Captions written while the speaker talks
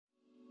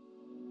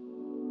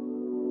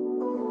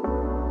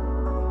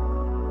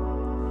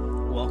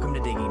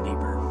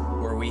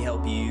we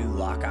help you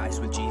lock eyes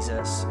with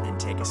Jesus and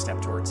take a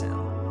step towards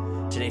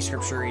Him. Today's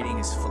scripture reading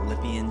is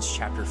Philippians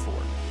chapter 4,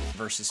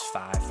 verses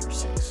 5 through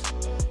 6.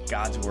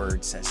 God's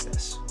word says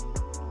this: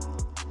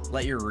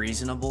 "Let your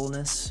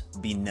reasonableness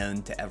be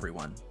known to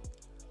everyone.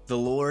 The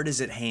Lord is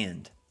at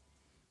hand.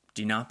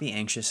 Do not be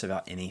anxious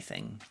about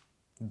anything,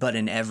 but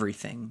in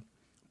everything,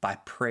 by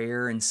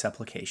prayer and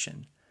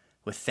supplication,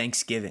 with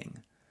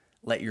thanksgiving,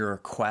 let your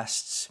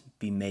requests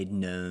be made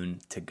known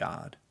to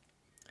God."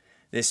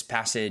 This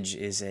passage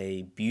is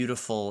a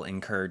beautiful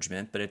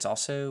encouragement, but it's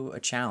also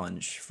a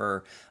challenge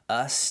for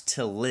us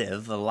to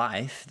live a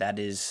life that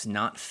is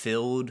not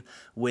filled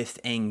with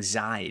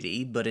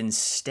anxiety, but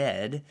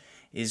instead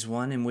is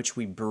one in which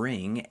we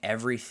bring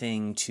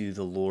everything to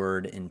the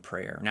Lord in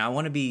prayer. Now, I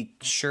want to be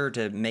sure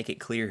to make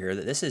it clear here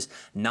that this is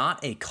not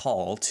a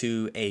call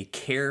to a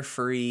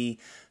carefree,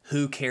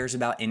 who cares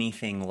about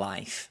anything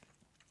life.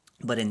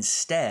 But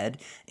instead,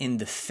 in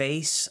the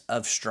face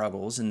of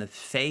struggles, in the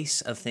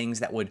face of things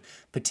that would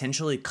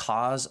potentially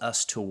cause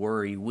us to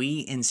worry,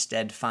 we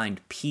instead find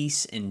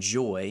peace and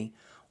joy.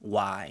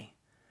 Why?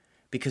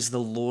 Because the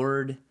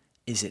Lord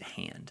is at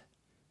hand,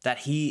 that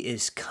He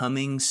is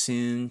coming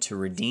soon to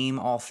redeem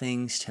all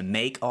things, to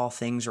make all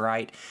things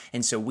right.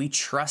 And so we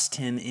trust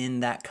Him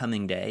in that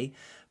coming day.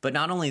 But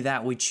not only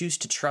that, we choose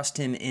to trust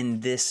Him in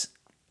this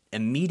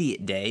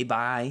immediate day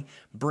by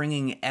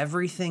bringing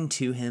everything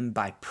to Him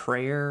by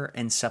prayer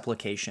and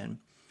supplication,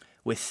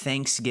 with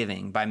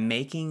thanksgiving, by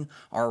making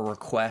our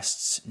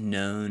requests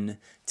known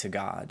to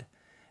God.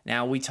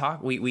 Now we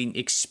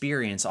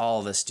experience, all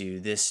of us do,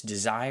 this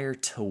desire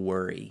to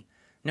worry.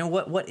 Now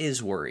what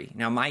is worry?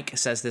 Now Mike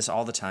says this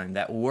all the time,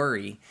 that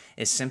worry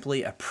is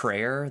simply a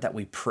prayer that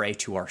we pray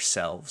to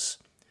ourselves.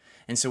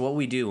 And so what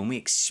we do when we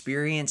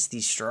experience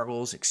these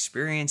struggles,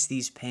 experience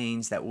these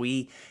pains, that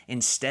we,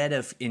 instead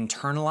of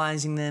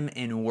internalizing them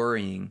and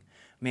worrying,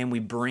 we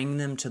bring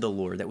them to the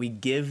Lord, that we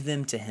give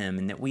them to Him,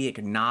 and that we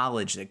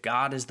acknowledge that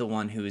God is the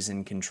one who is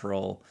in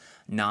control,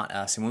 not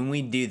us. And when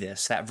we do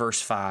this, that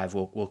verse 5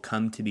 will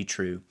come to be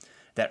true,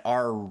 that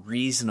our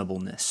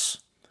reasonableness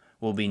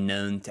will be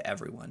known to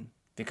everyone,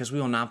 because we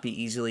will not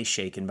be easily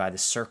shaken by the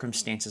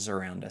circumstances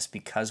around us,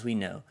 because we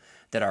know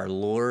that our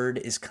Lord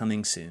is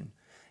coming soon,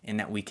 and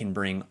that we can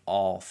bring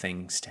all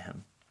things to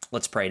Him.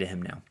 Let's pray to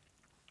Him now.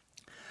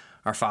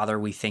 Our Father,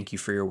 we thank You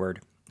for Your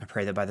word. I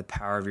pray that by the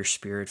power of Your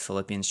Spirit,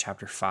 Philippians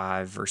chapter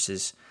 5,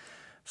 verses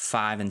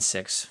 5 and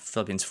 6,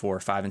 Philippians 4,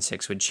 5 and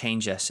 6 would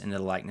change us into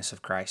the likeness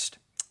of Christ.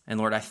 And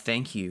Lord, I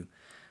thank You,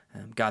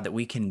 God, that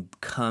we can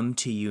come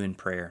to You in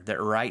prayer,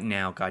 that right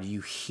now, God,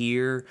 You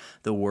hear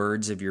the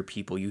words of Your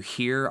people. You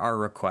hear our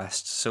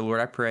requests. So Lord,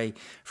 I pray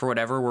for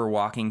whatever we're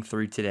walking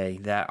through today,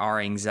 that our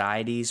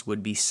anxieties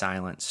would be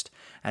silenced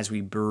as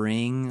we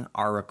bring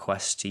our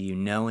requests to You,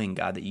 knowing,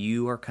 God, that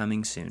You are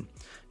coming soon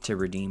to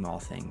redeem all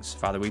things.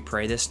 Father, we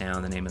pray this now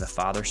in the name of the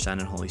Father, Son,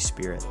 and Holy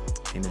Spirit.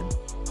 Amen.